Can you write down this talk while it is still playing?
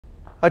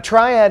A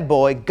triad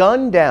boy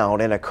gunned down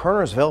in a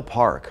Kernersville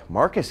park.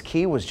 Marcus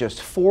Key was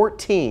just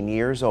 14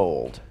 years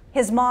old.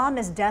 His mom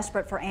is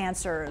desperate for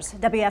answers.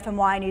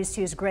 WFMY News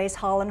 2's Grace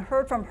Holland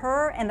heard from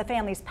her and the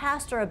family's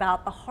pastor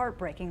about the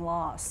heartbreaking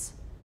loss.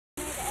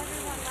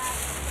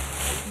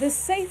 The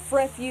safe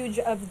refuge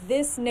of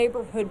this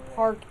neighborhood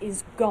park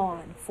is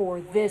gone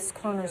for this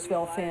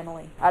Kernersville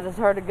family. I just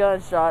heard a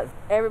gunshot.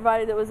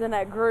 Everybody that was in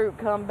that group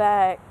come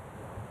back,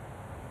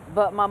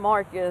 but my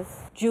Marcus.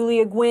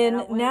 Julia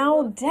Gwynn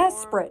now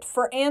desperate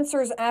for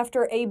answers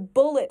after a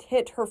bullet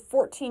hit her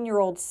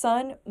 14-year-old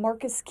son,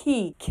 Marcus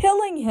Key,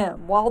 killing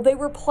him while they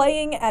were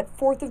playing at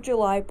 4th of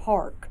July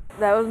Park.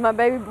 That was my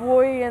baby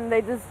boy, and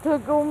they just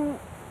took him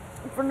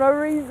for no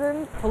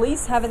reason.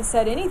 Police haven't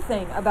said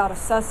anything about a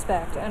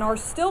suspect and are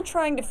still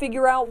trying to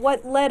figure out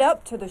what led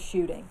up to the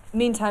shooting.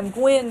 Meantime,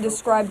 Gwynn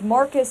described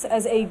Marcus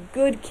as a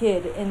good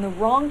kid in the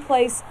wrong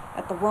place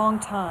at the wrong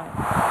time.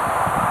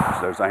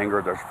 There's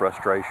anger, there's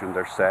frustration,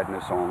 there's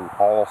sadness on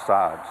all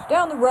sides.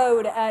 Down the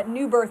road at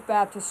New Birth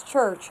Baptist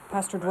Church,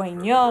 Pastor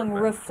Dwayne Young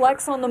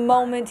reflects on the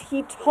moment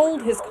he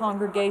told his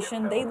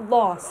congregation they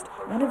lost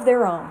one of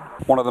their own.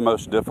 One of the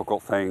most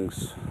difficult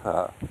things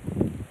that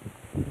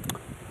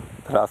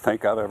I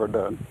think I've ever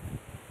done.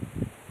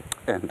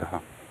 And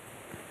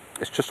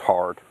it's just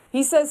hard.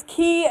 He says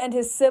Key and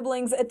his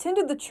siblings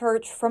attended the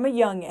church from a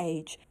young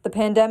age. The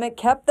pandemic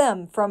kept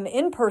them from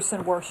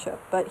in-person worship,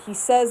 but he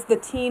says the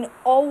teen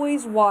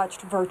always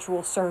watched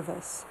virtual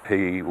service.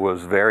 He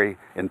was very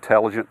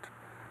intelligent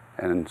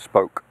and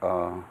spoke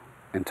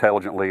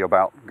intelligently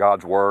about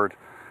God's Word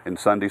in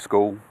Sunday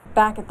school.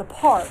 Back at the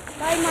park.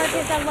 Bye,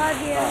 Marcus, I love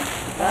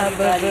you. Bye,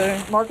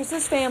 buddy.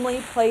 Marcus's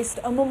family placed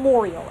a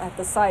memorial at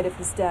the site of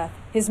his death.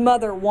 His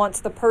mother wants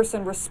the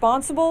person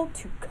responsible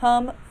to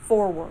come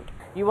forward.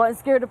 You weren't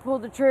scared to pull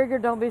the trigger,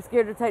 don't be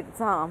scared to take the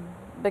time,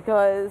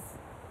 because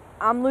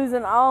I'm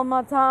losing all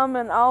my time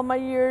and all my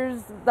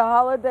years, the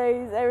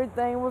holidays,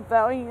 everything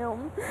without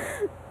him.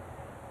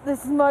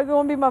 This is going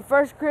to be my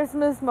first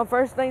Christmas, my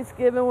first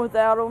Thanksgiving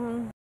without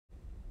him.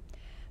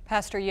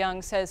 Pastor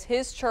Young says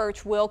his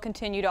church will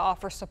continue to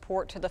offer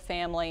support to the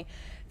family.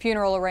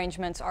 Funeral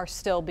arrangements are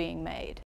still being made.